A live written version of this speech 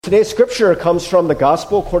Today's scripture comes from the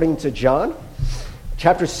Gospel according to John,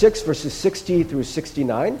 chapter 6, verses 60 through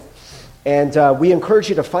 69. And we encourage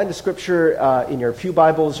you to find the scripture in your pew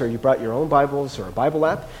Bibles, or you brought your own Bibles or a Bible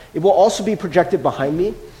app. It will also be projected behind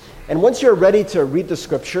me. And once you're ready to read the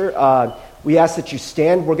scripture, we ask that you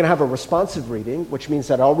stand. We're going to have a responsive reading, which means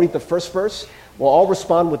that I'll read the first verse. We'll all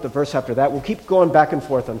respond with the verse after that. We'll keep going back and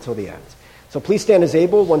forth until the end. So please stand as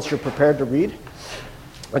able once you're prepared to read.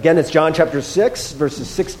 Again, it's John chapter 6, verses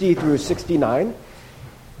 60 through 69.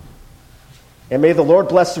 And may the Lord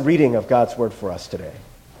bless the reading of God's word for us today.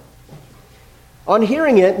 On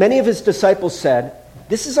hearing it, many of his disciples said,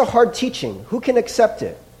 "This is a hard teaching. Who can accept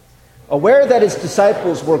it?" Aware that his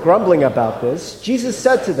disciples were grumbling about this, Jesus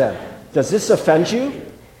said to them, "Does this offend you?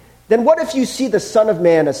 Then what if you see the Son of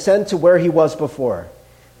Man ascend to where he was before?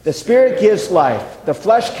 The Spirit gives life. The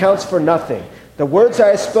flesh counts for nothing. The words I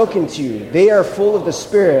have spoken to you, they are full of the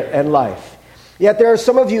Spirit and life. Yet there are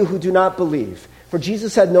some of you who do not believe." For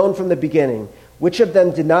Jesus had known from the beginning which of them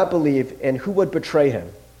did not believe and who would betray him.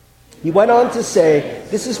 He went on to say,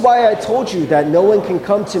 "This is why I told you that no one can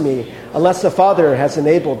come to me unless the Father has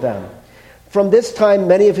enabled them." From this time,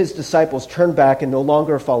 many of his disciples turned back and no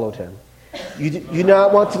longer followed him. You do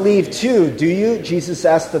not want to leave too, do you?" Jesus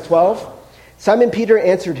asked the 12. Simon Peter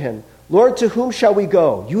answered him, "Lord, to whom shall we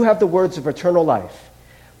go? You have the words of eternal life.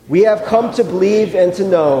 We have come to believe and to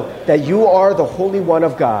know that you are the Holy One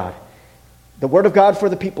of God." The word of God for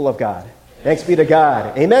the people of God. Thanks be to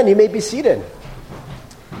God. Amen. You may be seated.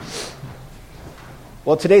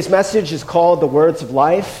 Well, today's message is called The Words of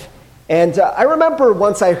Life. And I remember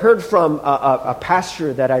once I heard from a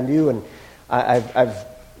pastor that I knew, and I've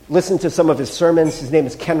listened to some of his sermons. His name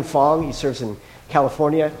is Ken Fong. He serves in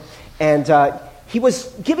California. And he was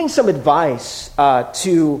giving some advice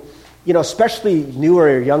to, especially newer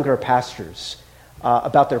or younger pastors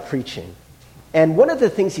about their preaching. And one of the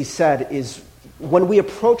things he said is when we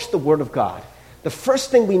approach the Word of God, the first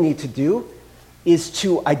thing we need to do is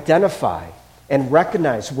to identify and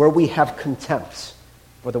recognize where we have contempt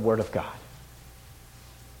for the Word of God.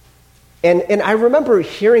 And I remember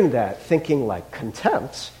hearing that, thinking like,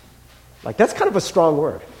 contempt? Like, that's kind of a strong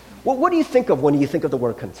word. Well, what do you think of when you think of the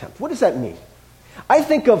word contempt? What does that mean? I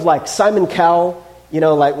think of like Simon Cowell,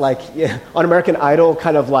 on American Idol,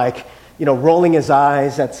 kind of like, rolling his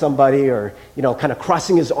eyes at somebody, or, kind of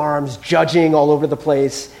crossing his arms, judging all over the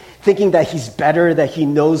place, thinking that he's better, that he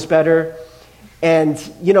knows better. And,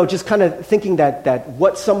 just kind of thinking that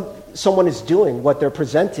what someone is doing, what they're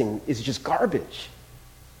presenting, is just garbage.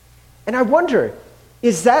 And I wonder,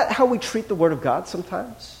 is that how we treat the Word of God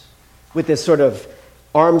sometimes? With this sort of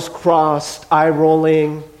arms crossed, eye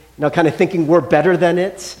rolling, kind of thinking we're better than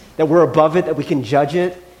it, that we're above it, that we can judge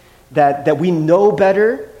it, that we know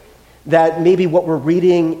better, that maybe what we're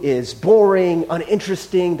reading is boring,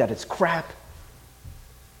 uninteresting, that it's crap.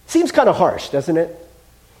 Seems kind of harsh, doesn't it?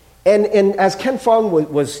 And as Ken Fong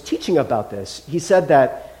was teaching about this, he said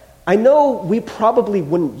that, I know we probably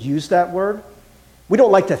wouldn't use that word. We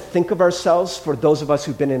don't like to think of ourselves, for those of us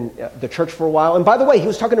who've been in the church for a while. And by the way, he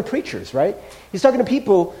was talking to preachers, right? He's talking to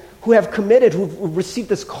people who have committed, who've received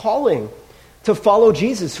this calling to follow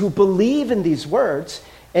Jesus, who believe in these words.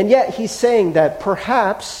 And yet he's saying that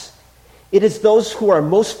perhaps it is those who are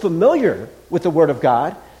most familiar with the Word of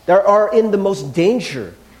God that are in the most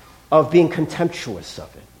danger of being contemptuous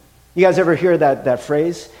of it. You guys ever hear that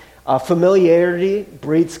phrase? Familiarity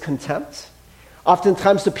breeds contempt.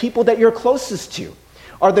 Oftentimes the people that you're closest to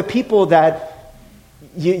are the people that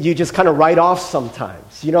you just kind of write off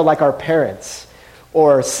sometimes, like our parents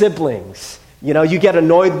or siblings. You get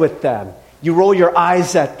annoyed with them. You roll your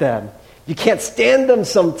eyes at them. You can't stand them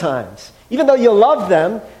sometimes. Even though you love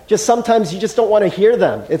them, just sometimes you just don't want to hear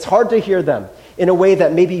them. It's hard to hear them in a way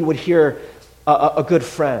that maybe you would hear a good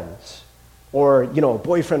friend, or, a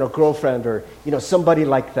boyfriend or girlfriend, or, somebody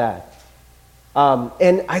like that.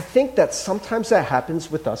 And I think that sometimes that happens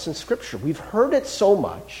with us in Scripture. We've heard it so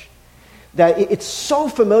much that it's so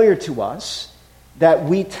familiar to us that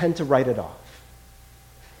we tend to write it off.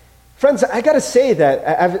 Friends, I got to say that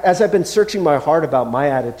as I've been searching my heart about my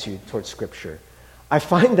attitude towards Scripture, I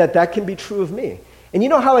find that can be true of me. And you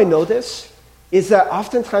know how I know this? Is that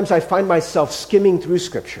oftentimes I find myself skimming through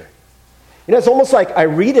Scripture. It's almost like I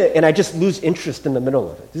read it and I just lose interest in the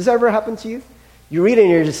middle of it. Does this ever happen to you? You read it and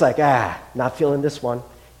you're just like, not feeling this one.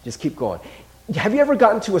 Just keep going. Have you ever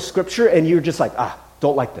gotten to a Scripture and you're just like,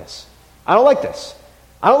 don't like this. I don't like this.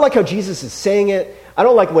 I don't like how Jesus is saying it. I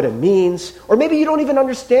don't like what it means. Or maybe you don't even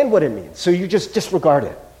understand what it means, so you just disregard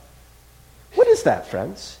it. What is that,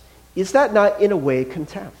 friends? Is that not, in a way,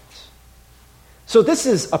 contempt? So this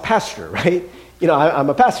is a pastor, right? I'm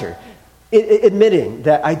a pastor. admitting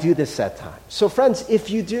that I do this at times. So friends, if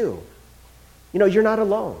you do, you're not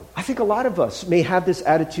alone. I think a lot of us may have this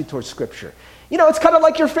attitude towards Scripture. It's kind of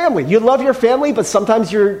like your family. You love your family, but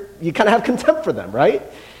sometimes you kind of have contempt for them, right?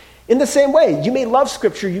 In the same way, you may love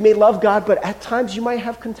Scripture, you may love God, but at times you might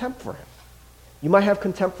have contempt for Him. You might have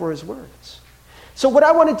contempt for His words. So what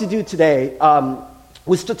I wanted to do today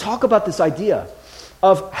was to talk about this idea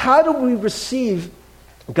of how do we receive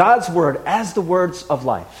God's Word as the words of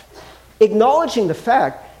life, acknowledging the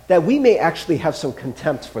fact that we may actually have some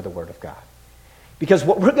contempt for the Word of God. Because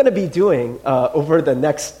what we're going to be doing over the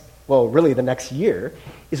next year,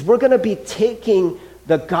 is we're going to be taking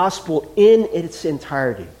the gospel in its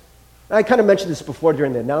entirety. I kind of mentioned this before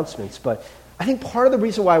during the announcements, but I think part of the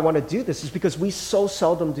reason why I want to do this is because we so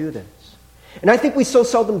seldom do this. And I think we so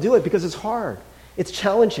seldom do it because it's hard. It's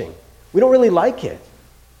challenging. We don't really like it.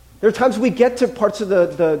 There are times we get to parts of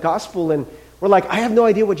the gospel and we're like, I have no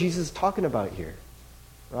idea what Jesus is talking about here,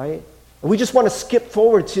 right? And we just want to skip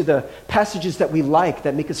forward to the passages that we like,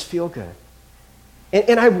 that make us feel good.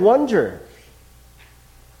 And I wonder,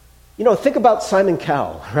 think about Simon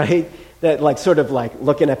Cowell, right? That sort of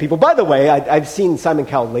looking at people. By the way, I've seen Simon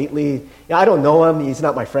Cowell lately. I don't know him. He's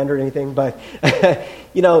not my friend or anything. But,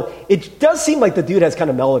 it does seem like the dude has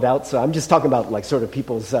kind of mellowed out. So I'm just talking about sort of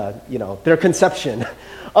people's, their conception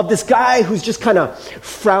of this guy who's just kind of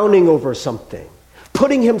frowning over something,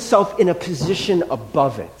 putting himself in a position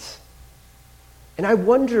above it. And I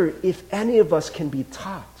wonder if any of us can be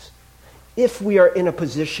taught if we are in a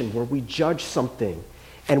position where we judge something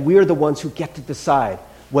and we are the ones who get to decide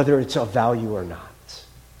whether it's of value or not.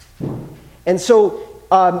 And so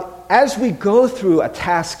as we go through a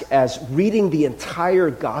task as reading the entire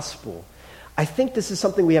gospel, I think this is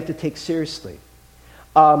something we have to take seriously.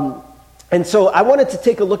 And so I wanted to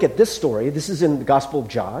take a look at this story. This is in the Gospel of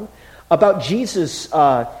John, about Jesus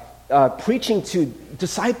preaching to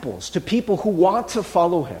disciples, to people who want to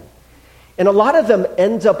follow him. And a lot of them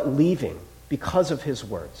end up leaving because of his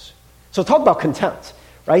words. So talk about contempt,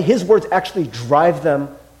 right? His words actually drive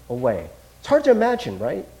them away. It's hard to imagine,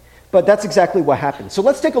 right? But that's exactly what happens. So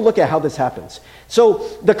let's take a look at how this happens. So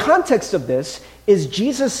the context of this is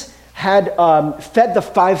Jesus had fed the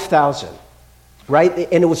 5,000, right?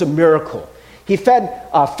 And it was a miracle. He fed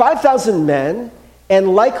 5,000 men,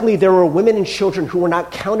 and likely there were women and children who were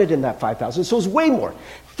not counted in that 5,000. So it was way more.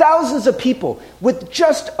 Thousands of people with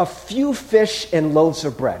just a few fish and loaves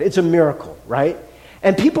of bread. It's a miracle, right?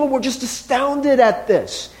 And people were just astounded at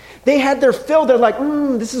this. They had their fill. They're like,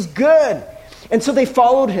 this is good. And so they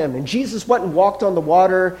followed him. And Jesus went and walked on the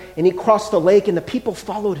water, and he crossed the lake, and the people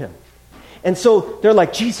followed him. And so they're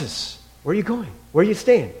like, Jesus, where are you going? Where are you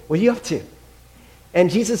staying? What are you up to? And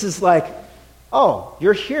Jesus is like, oh,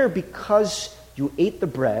 you're here because you ate the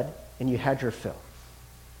bread and you had your fill.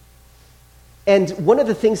 And one of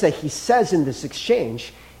the things that he says in this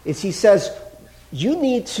exchange is he says, you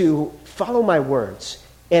need to follow my words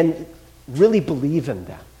and really believe in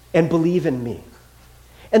them and believe in me.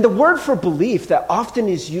 And the word for belief that often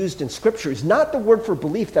is used in Scripture is not the word for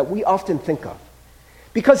belief that we often think of.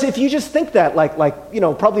 Because if you just think that,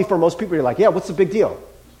 probably for most people, you're like, yeah, what's the big deal?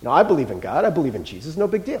 I believe in God, I believe in Jesus, no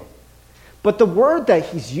big deal. But the word that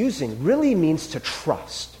he's using really means to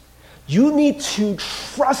trust. You need to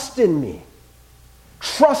trust in me.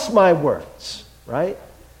 Trust my words, right?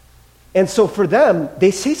 And so for them, they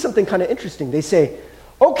say something kind of interesting. They say,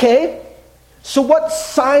 okay, so what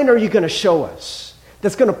sign are you going to show us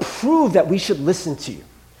that's going to prove that we should listen to you,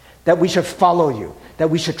 that we should follow you, that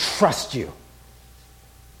we should trust you?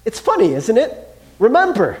 It's funny, isn't it?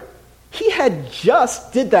 Remember, he had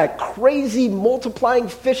just did that crazy multiplying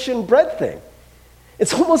fish and bread thing.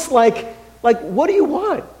 It's almost like what do you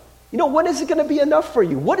want? When is it going to be enough for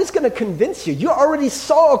you? What is going to convince you? You already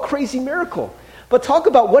saw a crazy miracle. But talk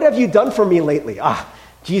about what have you done for me lately?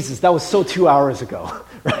 Jesus, that was so 2 hours ago,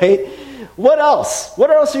 right? What else? What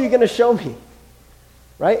else are you going to show me?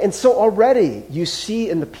 Right? And so already you see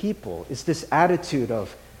in the people is this attitude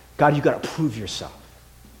of, God, you got to prove yourself.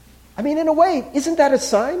 I mean, in a way, isn't that a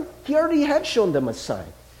sign? He already had shown them a sign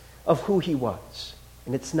of who he was.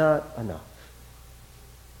 And it's not enough.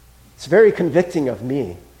 It's very convicting of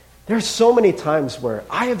me. There are so many times where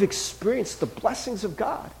I have experienced the blessings of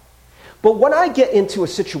God. But when I get into a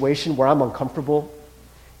situation where I'm uncomfortable,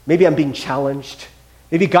 maybe I'm being challenged,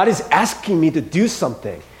 maybe God is asking me to do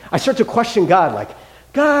something, I start to question God, like,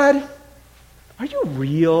 God, are you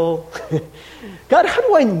real? God, how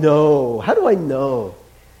do I know? How do I know?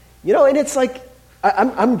 And it's like,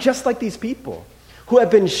 I'm just like these people who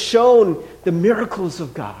have been shown the miracles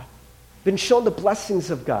of God, been shown the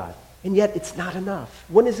blessings of God, and yet it's not enough.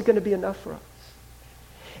 When is it going to be enough for us?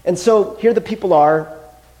 And so here the people are,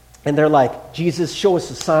 and they're like, Jesus, show us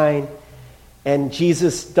a sign. And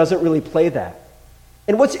Jesus doesn't really play that.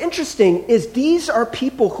 And what's interesting is these are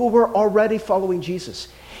people who were already following Jesus.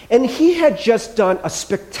 And he had just done a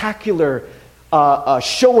spectacular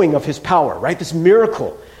showing of his power, right? This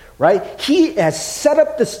miracle, right? He has set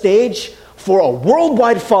up the stage for a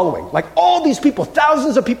worldwide following. Like all these people,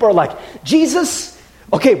 thousands of people are like, Jesus,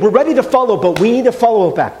 okay, we're ready to follow, but we need to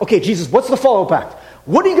follow back. Okay, Jesus, what's the follow back?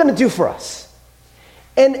 What are you going to do for us?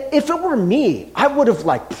 And if it were me, I would have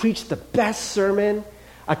like preached the best sermon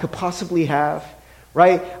I could possibly have,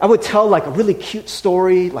 right? I would tell like a really cute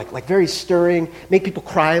story, like very stirring, make people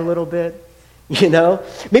cry a little bit, you know?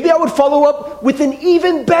 Maybe I would follow up with an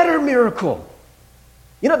even better miracle.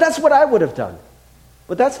 You know, that's what I would have done.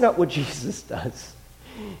 But that's not what Jesus does.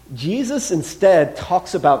 Jesus instead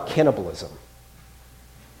talks about cannibalism.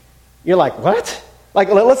 You're like, what? Like,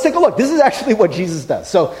 let's take a look. This is actually what Jesus does.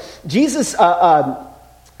 So Jesus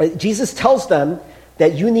tells them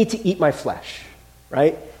that you need to eat my flesh,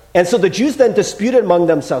 right? And so the Jews then disputed among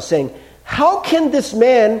themselves, saying, how can this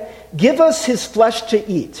man give us his flesh to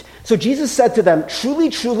eat? So Jesus said to them, truly,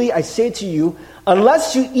 truly, I say to you,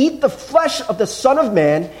 unless you eat the flesh of the Son of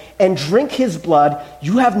Man and drink his blood,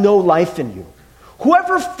 you have no life in you.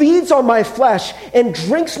 Whoever feeds on my flesh and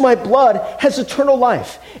drinks my blood has eternal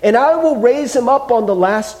life, and I will raise him up on the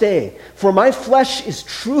last day. For my flesh is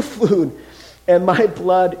true food, and my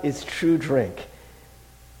blood is true drink.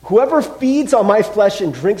 Whoever feeds on my flesh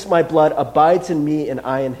and drinks my blood abides in me, and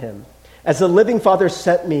I in him. As the living Father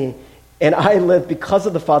sent me, and I live because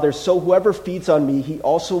of the Father, so whoever feeds on me, he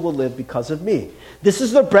also will live because of me. This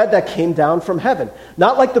is the bread that came down from heaven,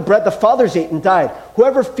 not like the bread the fathers ate and died.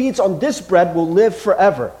 Whoever feeds on this bread will live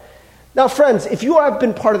forever. Now, friends, if you have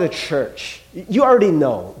been part of the church, you already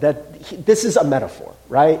know that this is a metaphor,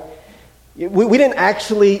 right? We didn't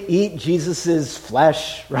actually eat Jesus'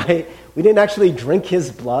 flesh, right? We didn't actually drink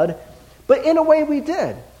his blood, but in a way we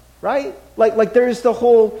did, right? Like there's the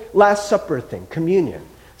whole Last Supper thing, communion.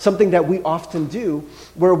 Something that we often do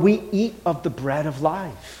where we eat of the bread of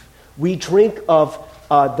life. We drink of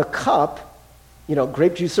the cup, you know,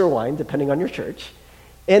 grape juice or wine, depending on your church,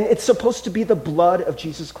 and it's supposed to be the blood of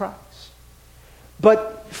Jesus Christ.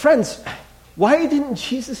 But friends, why didn't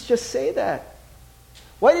Jesus just say that?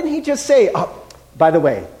 Why didn't he just say, oh, by the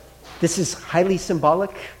way, this is highly symbolic,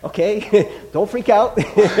 okay? Don't freak out.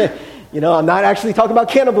 You know, I'm not actually talking about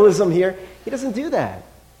cannibalism here. He doesn't do that.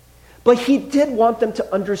 But he did want them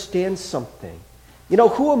to understand something. You know,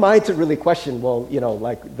 who am I to really question, well, you know,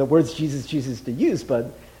 like the words Jesus to use,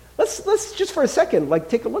 but let's just for a second, like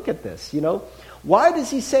take a look at this, you know. Why does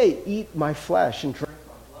he say, eat my flesh and drink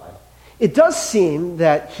my blood? It does seem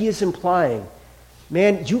that he is implying,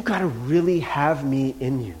 man, you got to really have me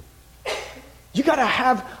in you. You got to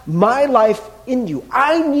have my life in you.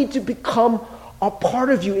 I need to become a part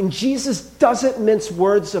of you. And Jesus doesn't mince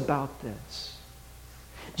words about this.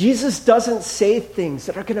 Jesus doesn't say things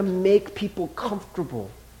that are going to make people comfortable.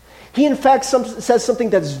 He, in fact, says something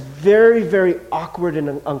that's very, very awkward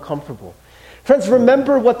and uncomfortable. Friends,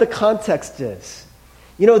 remember what the context is.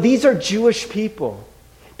 You know, these are Jewish people.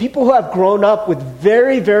 People who have grown up with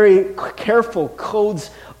very, very careful codes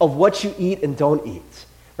of what you eat and don't eat.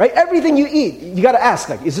 Right? Everything you eat, you got to ask,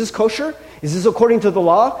 like, is this kosher? Is this according to the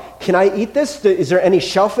law? Can I eat this? Is there any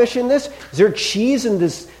shellfish in this? Is there cheese in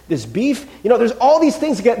this beef? You know, there's all these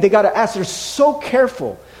things they got to ask. They're so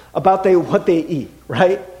careful about what they eat,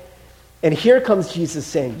 right? And here comes Jesus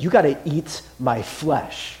saying, you got to eat my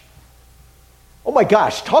flesh. Oh my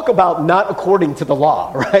gosh, talk about not according to the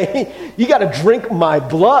law, right? You got to drink my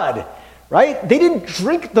blood, right? They didn't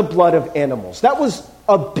drink the blood of animals. That was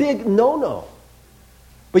a big no-no.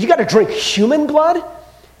 But you got to drink human blood?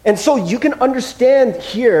 And so you can understand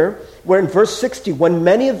here where in verse 60, when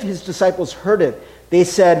many of his disciples heard it, they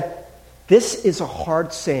said, this is a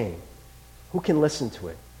hard saying. Who can listen to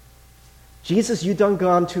it? Jesus, you done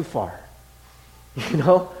gone too far. You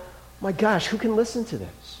know? My gosh, who can listen to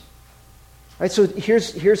this? Right, so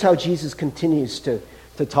here's how Jesus continues to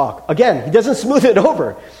talk. Again, he doesn't smooth it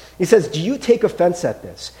over. He says, do you take offense at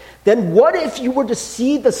this? Then what if you were to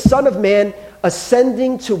see the Son of Man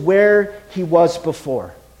ascending to where he was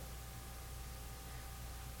before?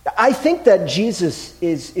 I think that Jesus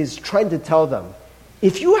is trying to tell them,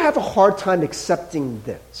 if you have a hard time accepting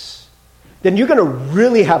this, then you're going to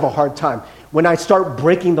really have a hard time when I start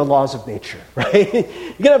breaking the laws of nature, right? You're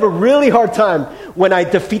going to have a really hard time when I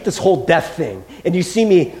defeat this whole death thing and you see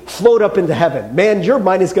me float up into heaven. Man, your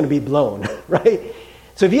mind is going to be blown, right?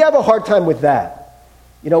 So if you have a hard time with that,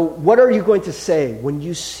 you know, what are you going to say when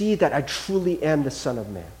you see that I truly am the Son of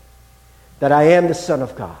Man? that I am the Son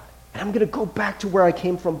of God. And I'm going to go back to where I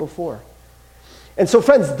came from before. And so,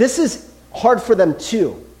 friends, this is hard for them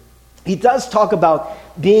too. He does talk about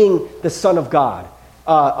being the Son of God,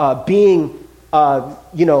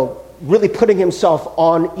 really putting himself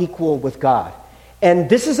on equal with God. And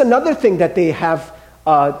this is another thing that they have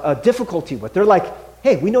a difficulty with. They're like,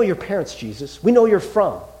 hey, we know your parents, Jesus. We know you're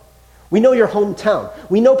from. We know your hometown.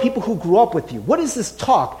 We know people who grew up with you. What is this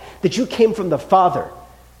talk that you came from the Father?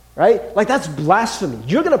 Right? Like, that's blasphemy.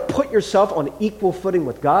 You're going to put yourself on equal footing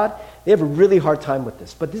with God. They have a really hard time with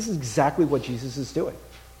this. But this is exactly what Jesus is doing.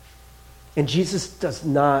 And Jesus does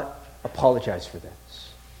not apologize for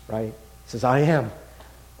this. Right? He says, I am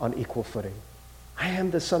on equal footing. I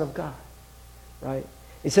am the Son of God. Right?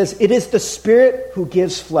 He says, it is the Spirit who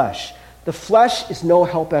gives flesh. The flesh is no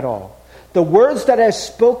help at all. The words that I have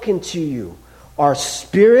spoken to you are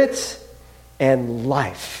spirit and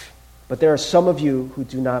life. But there are some of you who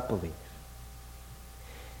do not believe.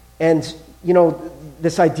 And,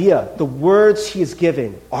 this idea, the words he is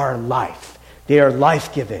giving are life. They are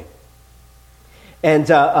life-giving. And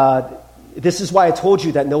this is why I told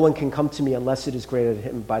you that no one can come to me unless it is granted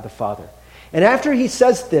him by the Father. And after he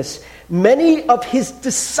says this, many of his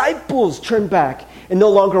disciples turn back and no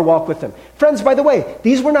longer walk with him. Friends, by the way,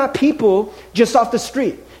 these were not people just off the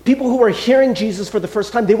street. People who were hearing Jesus for the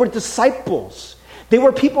first time. They were disciples. They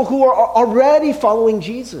were people who were already following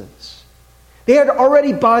Jesus. They had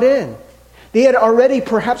already bought in. They had already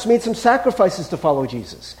perhaps made some sacrifices to follow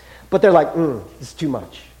Jesus. But they're like, this is too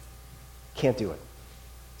much. Can't do it.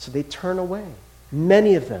 So they turn away.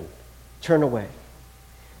 Many of them turn away.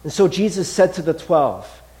 And so Jesus said to the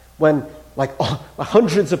 12, when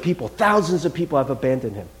hundreds of people, thousands of people have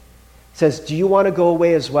abandoned him, he says, do you want to go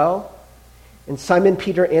away as well? And Simon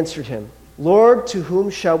Peter answered him, Lord, to whom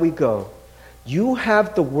shall we go? You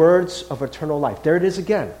have the words of eternal life. There it is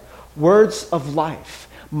again. Words of life.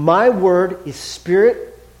 My word is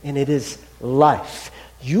spirit and it is life.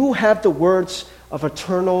 You have the words of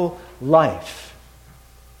eternal life.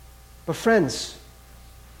 But friends,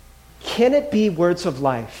 can it be words of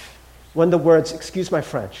life when the words, excuse my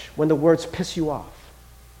French, when the words piss you off?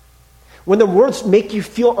 When the words make you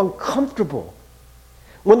feel uncomfortable?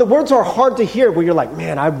 When the words are hard to hear, where you're like,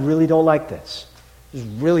 man, I really don't like this. It's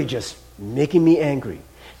really just making me angry.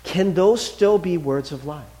 Can those still be words of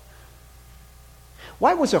life?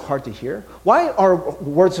 Why was it hard to hear? Why are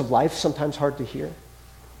words of life sometimes hard to hear?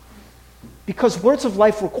 Because words of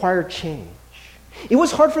life require change. It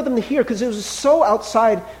was hard for them to hear because it was so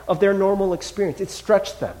outside of their normal experience. It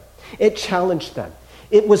stretched them. It challenged them.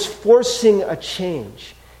 It was forcing a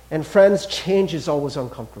change. And friends, change is always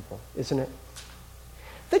uncomfortable, isn't it?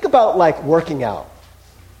 Think about working out.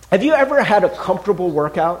 Have you ever had a comfortable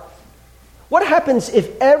workout? What happens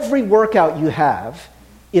if every workout you have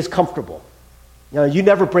is comfortable? You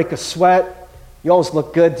never break a sweat. You always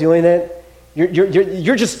look good doing it.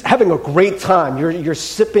 You're just having a great time. You're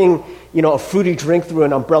sipping, a fruity drink through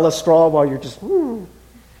an umbrella straw while you're just,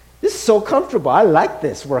 this is so comfortable. I like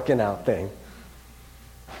this working out thing.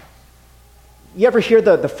 You ever hear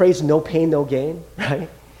the phrase, no pain, no gain, right?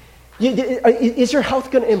 Is your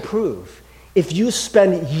health going to improve if you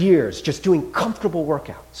spend years just doing comfortable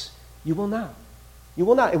workouts? You will not. You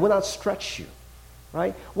will not. It will not stretch you,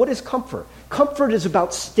 right? What is comfort? Comfort is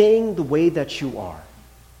about staying the way that you are,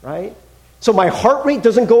 right? So my heart rate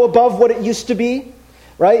doesn't go above what it used to be,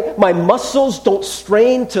 right? My muscles don't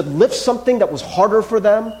strain to lift something that was harder for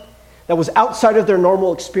them, that was outside of their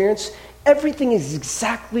normal experience. Everything is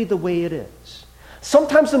exactly the way it is.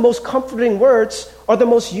 Sometimes the most comforting words are the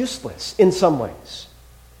most useless in some ways,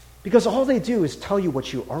 because all they do is tell you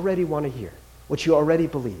what you already want to hear, what you already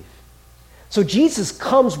believe. So Jesus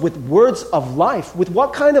comes with words of life. With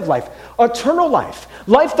what kind of life? Eternal life.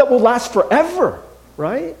 Life that will last forever,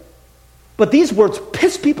 right? But these words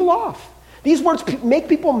piss people off. These words make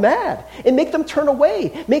people mad and make them turn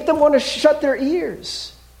away, make them want to shut their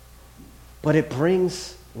ears. But it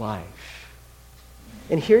brings life.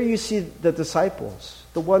 And here you see the disciples,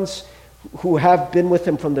 the ones who have been with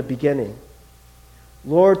him from the beginning.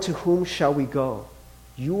 Lord, to whom shall we go?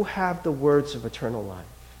 You have the words of eternal life.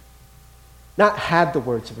 Not had the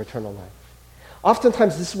words of eternal life.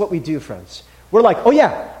 Oftentimes, this is what we do, friends. We're like, oh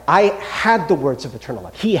yeah, I had the words of eternal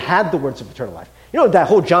life. He had the words of eternal life. You know that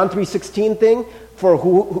whole John 3:16 thing?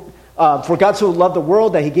 For God so loved the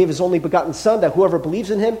world that he gave his only begotten Son, that whoever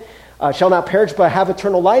believes in him shall not perish but have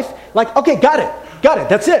eternal life. Like, okay, got it,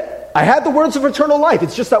 that's it. I had the words of eternal life.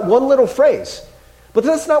 It's just that one little phrase. But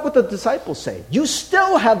that's not what the disciples say. You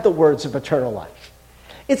still have the words of eternal life.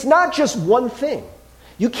 It's not just one thing.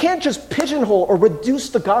 You can't just pigeonhole or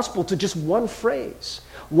reduce the gospel to just one phrase.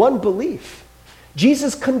 one belief.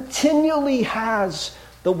 Jesus continually has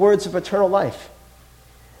the words of eternal life.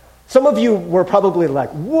 Some of you were probably like,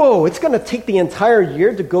 whoa, it's going to take the entire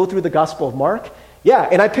year to go through the Gospel of Mark? Yeah,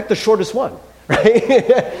 and I picked the shortest one, right?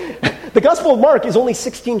 The Gospel of Mark is only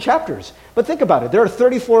 16 chapters. But think about it. There are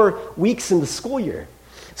 34 weeks in the school year.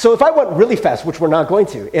 So if I went really fast, which we're not going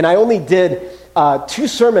to, and I only did 2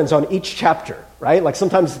 sermons on each chapter, right? Like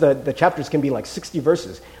sometimes the chapters can be like 60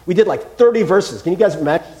 verses. We did like 30 verses. Can you guys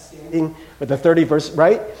imagine standing with the 30 verses,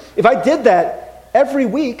 right? If I did that every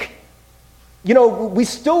week, we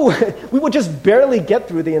would just barely get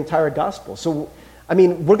through the entire gospel. So, I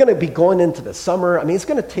mean, we're going to be going into the summer. I mean, it's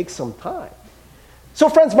going to take some time. So,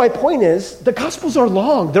 friends, my point is, the gospels are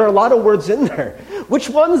long. There are a lot of words in there. Which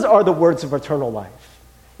ones are the words of eternal life?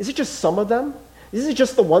 Is it just some of them? Is it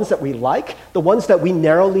just the ones that we like? The ones that we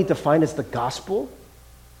narrowly define as the gospel?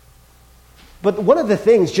 But one of the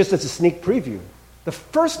things, just as a sneak preview, the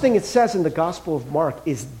first thing it says in the Gospel of Mark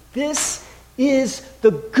is this is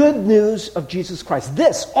the good news of Jesus Christ.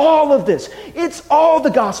 All of this, it's all the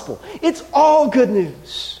gospel. It's all good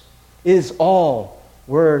news. It is all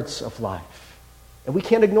words of life. And we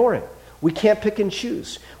can't ignore it. We can't pick and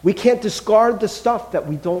choose. We can't discard the stuff that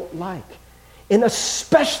we don't like. And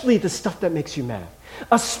especially the stuff that makes you mad.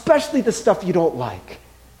 Especially the stuff you don't like.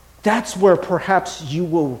 That's where perhaps you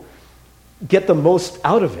will get the most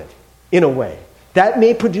out of it, in a way. That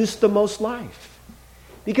may produce the most life.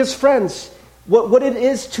 Because, friends, what it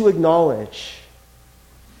is to acknowledge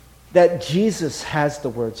that Jesus has the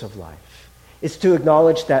words of life is to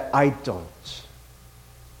acknowledge that I don't.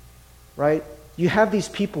 Right? You have these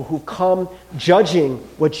people who come judging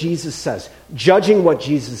what Jesus says, judging what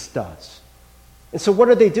Jesus does. And so what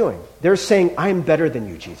are they doing? They're saying, I'm better than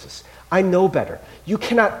you, Jesus. I know better. You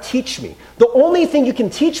cannot teach me. The only thing you can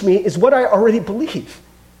teach me is what I already believe.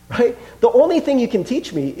 Right? The only thing you can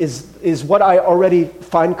teach me is what I already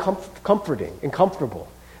find comforting and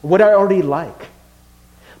comfortable, what I already like.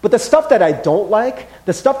 But the stuff that I don't like,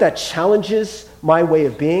 the stuff that challenges my way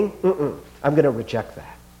of being, I'm going to reject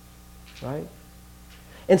that. Right?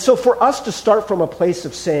 And so for us to start from a place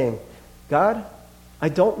of saying, God, I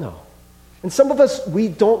don't know. And some of us, we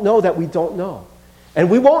don't know that we don't know. And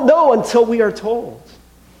we won't know until we are told.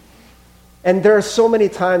 And there are so many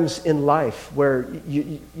times in life where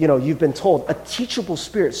you've been told a teachable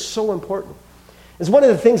spirit is so important. It's one of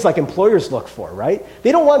the things like employers look for, right?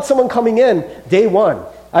 They don't want someone coming in day one.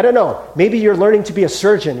 I don't know. Maybe you're learning to be a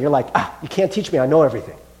surgeon. You're like, you can't teach me. I know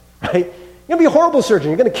everything, right? You're going to be a horrible surgeon.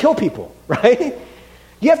 You're going to kill people, right?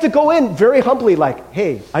 You have to go in very humbly like,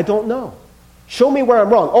 hey, I don't know. Show me where I'm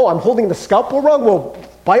wrong. Oh, I'm holding the scalpel wrong? Well,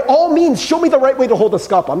 by all means, show me the right way to hold the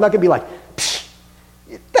scalpel. I'm not going to be like,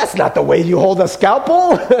 that's not the way you hold a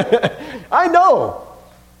scalpel. I know.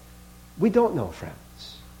 We don't know,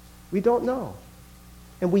 friends. We don't know.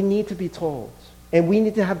 And we need to be told. And we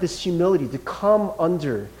need to have this humility to come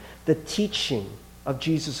under the teaching of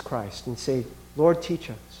Jesus Christ and say, Lord, teach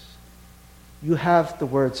us. You have the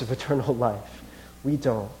words of eternal life. We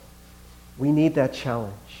don't. We need that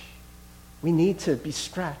challenge. We need to be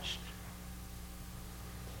stretched.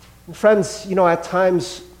 And friends, at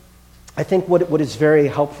times, I think what is very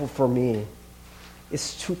helpful for me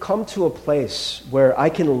is to come to a place where I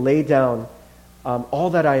can lay down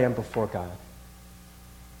all that I am before God.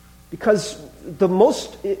 Because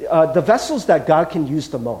the vessels that God can use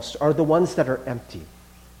the most are the ones that are empty,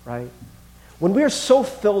 right? When we are so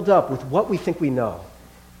filled up with what we think we know,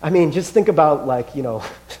 I mean, just think about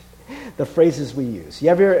the phrases we use. You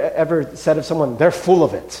ever said of someone, they're full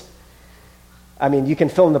of it? I mean, you can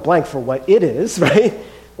fill in the blank for what it is, right?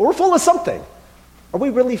 We're full of something. Are we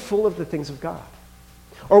really full of the things of God?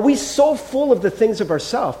 Are we so full of the things of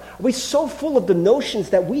ourselves? Are we so full of the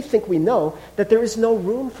notions that we think we know that there is no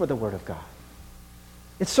room for the Word of God?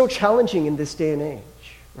 It's so challenging in this day and age,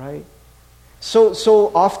 right?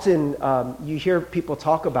 So often you hear people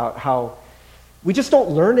talk about how we just don't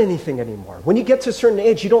learn anything anymore. When you get to a certain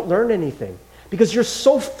age, you don't learn anything because you're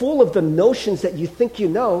so full of the notions that you think you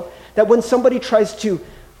know that when somebody tries to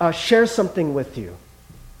share something with you,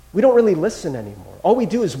 we don't really listen anymore. All we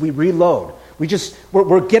do is we reload.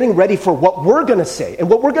 We're getting ready for what we're going to say. And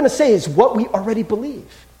what we're going to say is what we already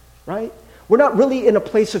believe, right? We're not really in a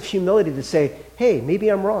place of humility to say, hey, maybe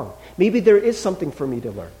I'm wrong. Maybe there is something for me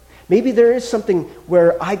to learn. Maybe there is something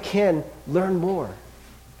where I can learn more.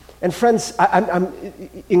 And friends, I'm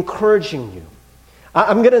encouraging you.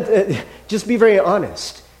 I'm going to just be very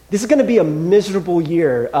honest. This is going to be a miserable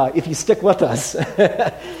year if you stick with us.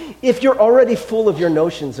 If you're already full of your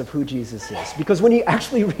notions of who Jesus is. Because when you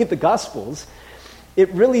actually read the Gospels, it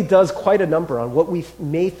really does quite a number on what we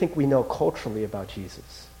may think we know culturally about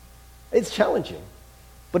Jesus. It's challenging,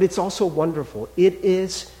 but it's also wonderful. It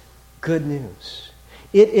is good news.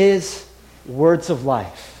 It is words of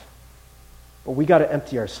life. But we got to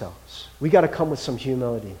empty ourselves. We got to come with some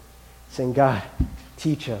humility, saying, God,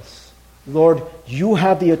 teach us. Lord, you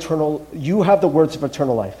have the words of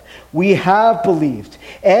eternal life. We have believed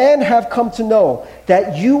and have come to know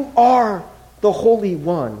that you are the Holy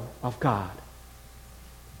One of God.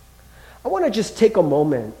 I want to just take a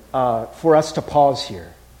moment for us to pause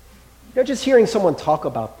here. Just hearing someone talk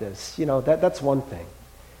about this, that's one thing.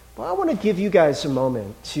 But I want to give you guys a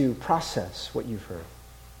moment to process what you've heard.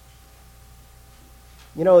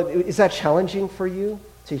 Is that challenging for you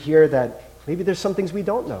to hear that maybe there's some things we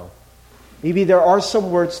don't know? Maybe there are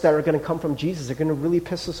some words that are going to come from Jesus that are going to really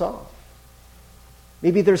piss us off.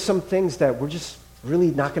 Maybe there's some things that we're just really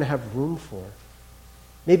not going to have room for.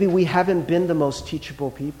 Maybe we haven't been the most teachable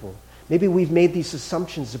people. Maybe we've made these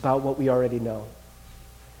assumptions about what we already know.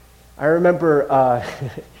 I remember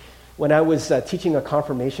when I was teaching a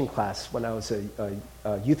confirmation class when I was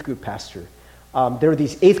a youth group pastor, there were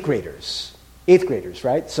these eighth graders,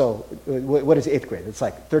 right? So what is eighth grade? It's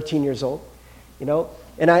like 13 years old,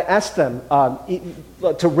 And I asked them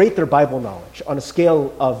to rate their Bible knowledge on a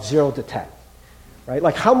scale of 0 to 10, right?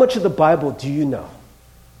 Like, how much of the Bible do you know,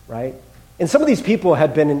 right? And some of these people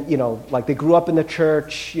had been in, they grew up in the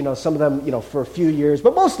church, some of them, for a few years,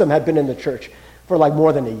 but most of them had been in the church for like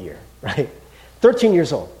more than a year, right? 13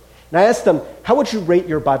 years old. And I asked them, how would you rate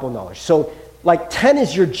your Bible knowledge? So like 10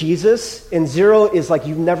 is your Jesus, and 0 is like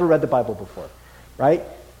you've never read the Bible before, right?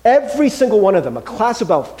 Every single one of them, a class of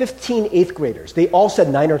about 15 eighth graders, they all said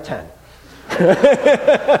 9 or 10.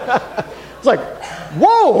 It's like,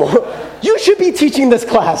 whoa, you should be teaching this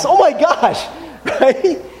class. Oh my gosh,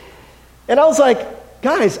 right? And I was like,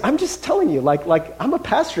 guys, I'm just telling you, like I'm a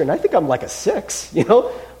pastor, and I think I'm like a 6,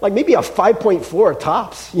 like maybe a 5.4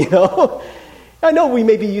 tops, I know we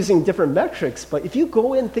may be using different metrics, but if you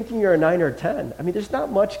go in thinking you're a 9 or 10, there's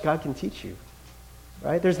not much God can teach you,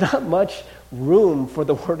 right? There's not much room for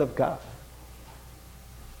the Word of God.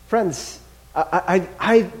 Friends,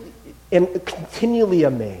 I am continually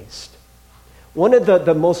amazed. One of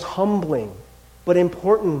the most humbling but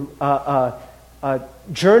important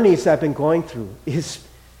journeys that I've been going through is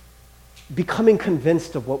becoming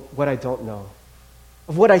convinced of what I don't know,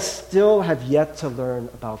 of what I still have yet to learn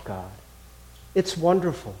about God. It's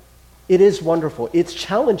wonderful. It is wonderful. It's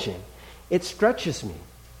challenging. It stretches me.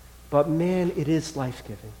 But man, it is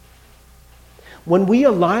life-giving. When we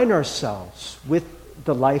align ourselves with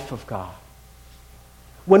the life of God,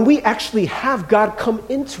 when we actually have God come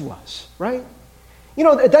into us, right?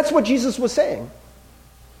 That's what Jesus was saying.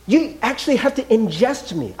 You actually have to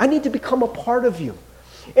ingest me. I need to become a part of you.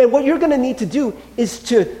 And what you're going to need to do is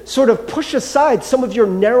to sort of push aside some of your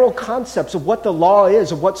narrow concepts of what the law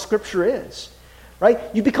is, of what Scripture is. Right?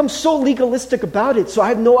 You become so legalistic about it, so I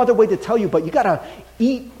have no other way to tell you, but you got to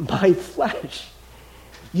eat my flesh.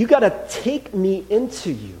 You got to take me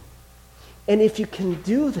into you. And if you can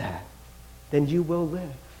do that, then you will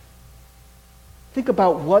live. Think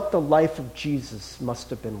about what the life of Jesus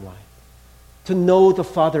must have been like. To know the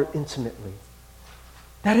Father intimately.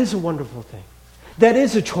 That is a wonderful thing. That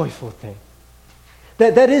is a joyful thing.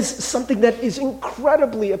 That is something that is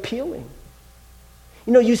incredibly appealing.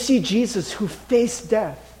 You see Jesus who faced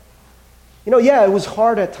death. It was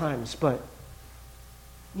hard at times, but,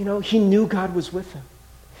 he knew God was with him.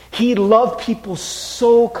 He loved people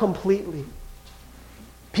so completely.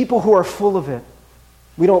 People who are full of it.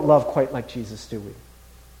 We don't love quite like Jesus, do we?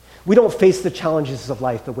 We don't face the challenges of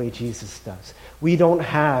life the way Jesus does. We don't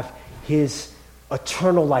have his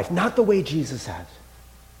eternal life, not the way Jesus has.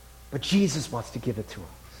 But Jesus wants to give it to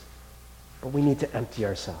us. But we need to empty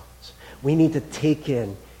ourselves. We need to take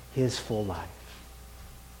in his full life.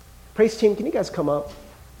 Praise team, can you guys come up?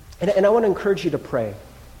 And I want to encourage you to pray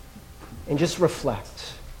and just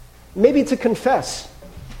reflect. Maybe to confess.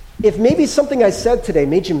 If maybe something I said today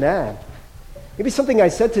made you mad, maybe something I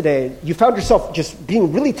said today, you found yourself just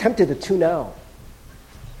being really tempted to tune out.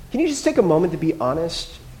 Can you just take a moment to be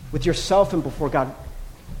honest with yourself and before God?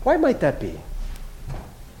 Why might that be?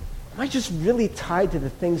 Am I just really tied to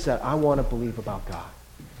the things that I want to believe about God?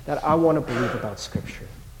 That I want to believe about Scripture?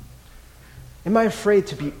 Am I afraid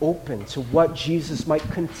to be open to what Jesus might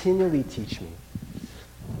continually teach me?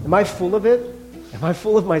 Am I full of it? Am I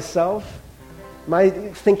full of myself? Am I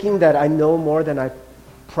thinking that I know more than I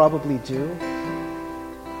probably do?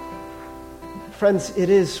 Friends, it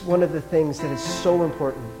is one of the things that is so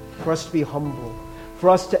important for us to be humble, for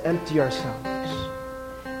us to empty ourselves.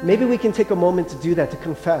 Maybe we can take a moment to do that, to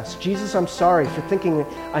confess. Jesus, I'm sorry for thinking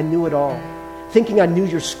I knew it all, thinking I knew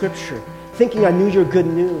your scripture, thinking I knew your good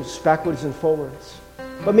news backwards and forwards.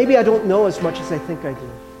 But maybe I don't know as much as I think I do.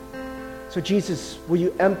 So Jesus, will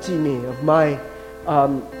you empty me of my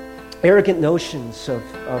arrogant notions of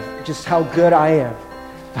just how good I am,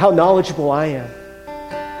 how knowledgeable I am,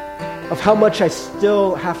 of how much I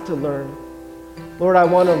still have to learn. Lord, I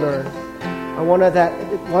want to learn. I want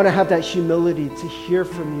to have that humility to hear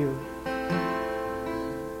from you.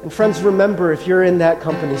 And friends, remember, if you're in that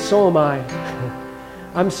company, so am I.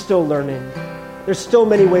 I'm still learning. There's still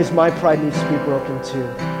many ways my pride needs to be broken too.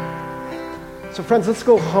 So friends, let's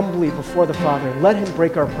go humbly before the Father. Let him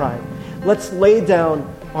break our pride. Let's lay down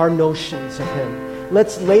our notions of him.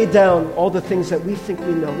 Let's lay down all the things that we think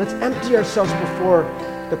we know. Let's empty ourselves before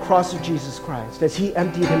the cross of Jesus Christ as he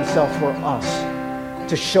emptied himself for us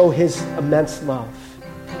to show his immense love,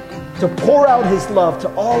 to pour out his love to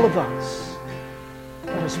all of us.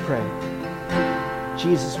 Let us pray.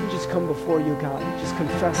 Jesus, we just come before you, God. Just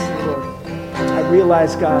confess, Lord. I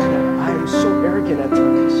realize, God, that I am so arrogant at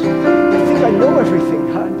times. I think I know everything,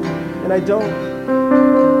 God, and I don't.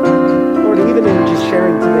 Lord, even in just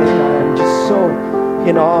sharing today, God, I'm just so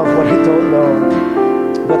in awe of what I don't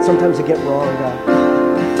know. But sometimes I get wrong, God.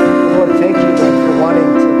 Lord, thank you, Lord, for wanting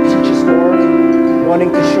to teach us more,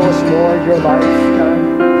 wanting to show us more your life, God.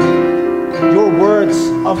 Your words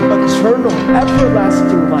of eternal,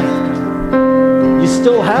 everlasting life, God. You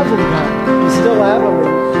still have them, God. You still have them.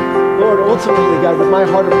 And Lord, ultimately, God, with my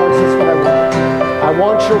heart of hearts, that's what I want. I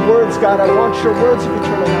want your words, God. I want your words of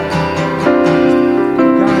eternal life.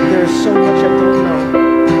 God, there's so much I don't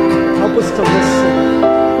know. Help us to listen.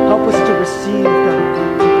 Help us to receive, God.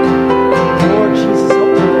 Lord Jesus,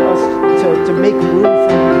 help us to make room for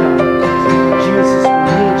you, God. Jesus, we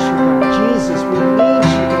need you, God. Jesus, we need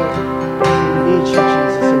you, Lord. We need you,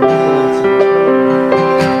 Jesus, in your words.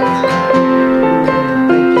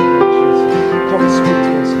 Thank you, Lord Jesus. Come speak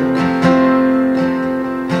to us, God.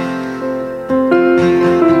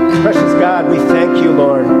 Precious God, we thank you,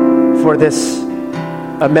 Lord, for this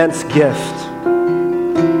immense gift,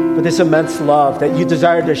 for this immense love that you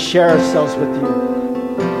desire to share ourselves with you.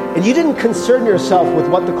 And you didn't concern yourself with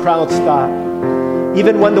what the crowds thought,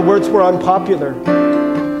 even when the words were unpopular,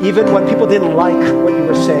 even when people didn't like what you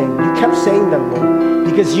were saying. You kept saying them, Lord,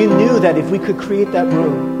 because you knew that if we could create that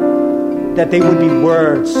room, that they would be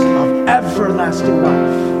words of everlasting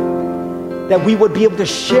life, that we would be able to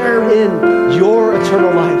share in your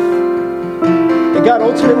eternal life. And God,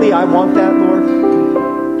 ultimately, I want that, Lord.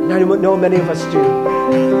 And I know many of us do.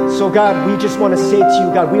 So God, we just want to say to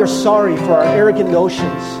you, God, we are sorry for our arrogant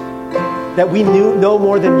notions, that we know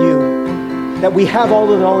more than you, that we have all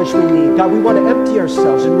the knowledge we need. God, we want to empty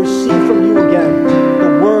ourselves and receive from you again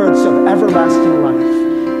the words of everlasting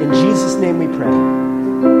life. In Jesus' name we pray.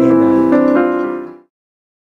 Amen.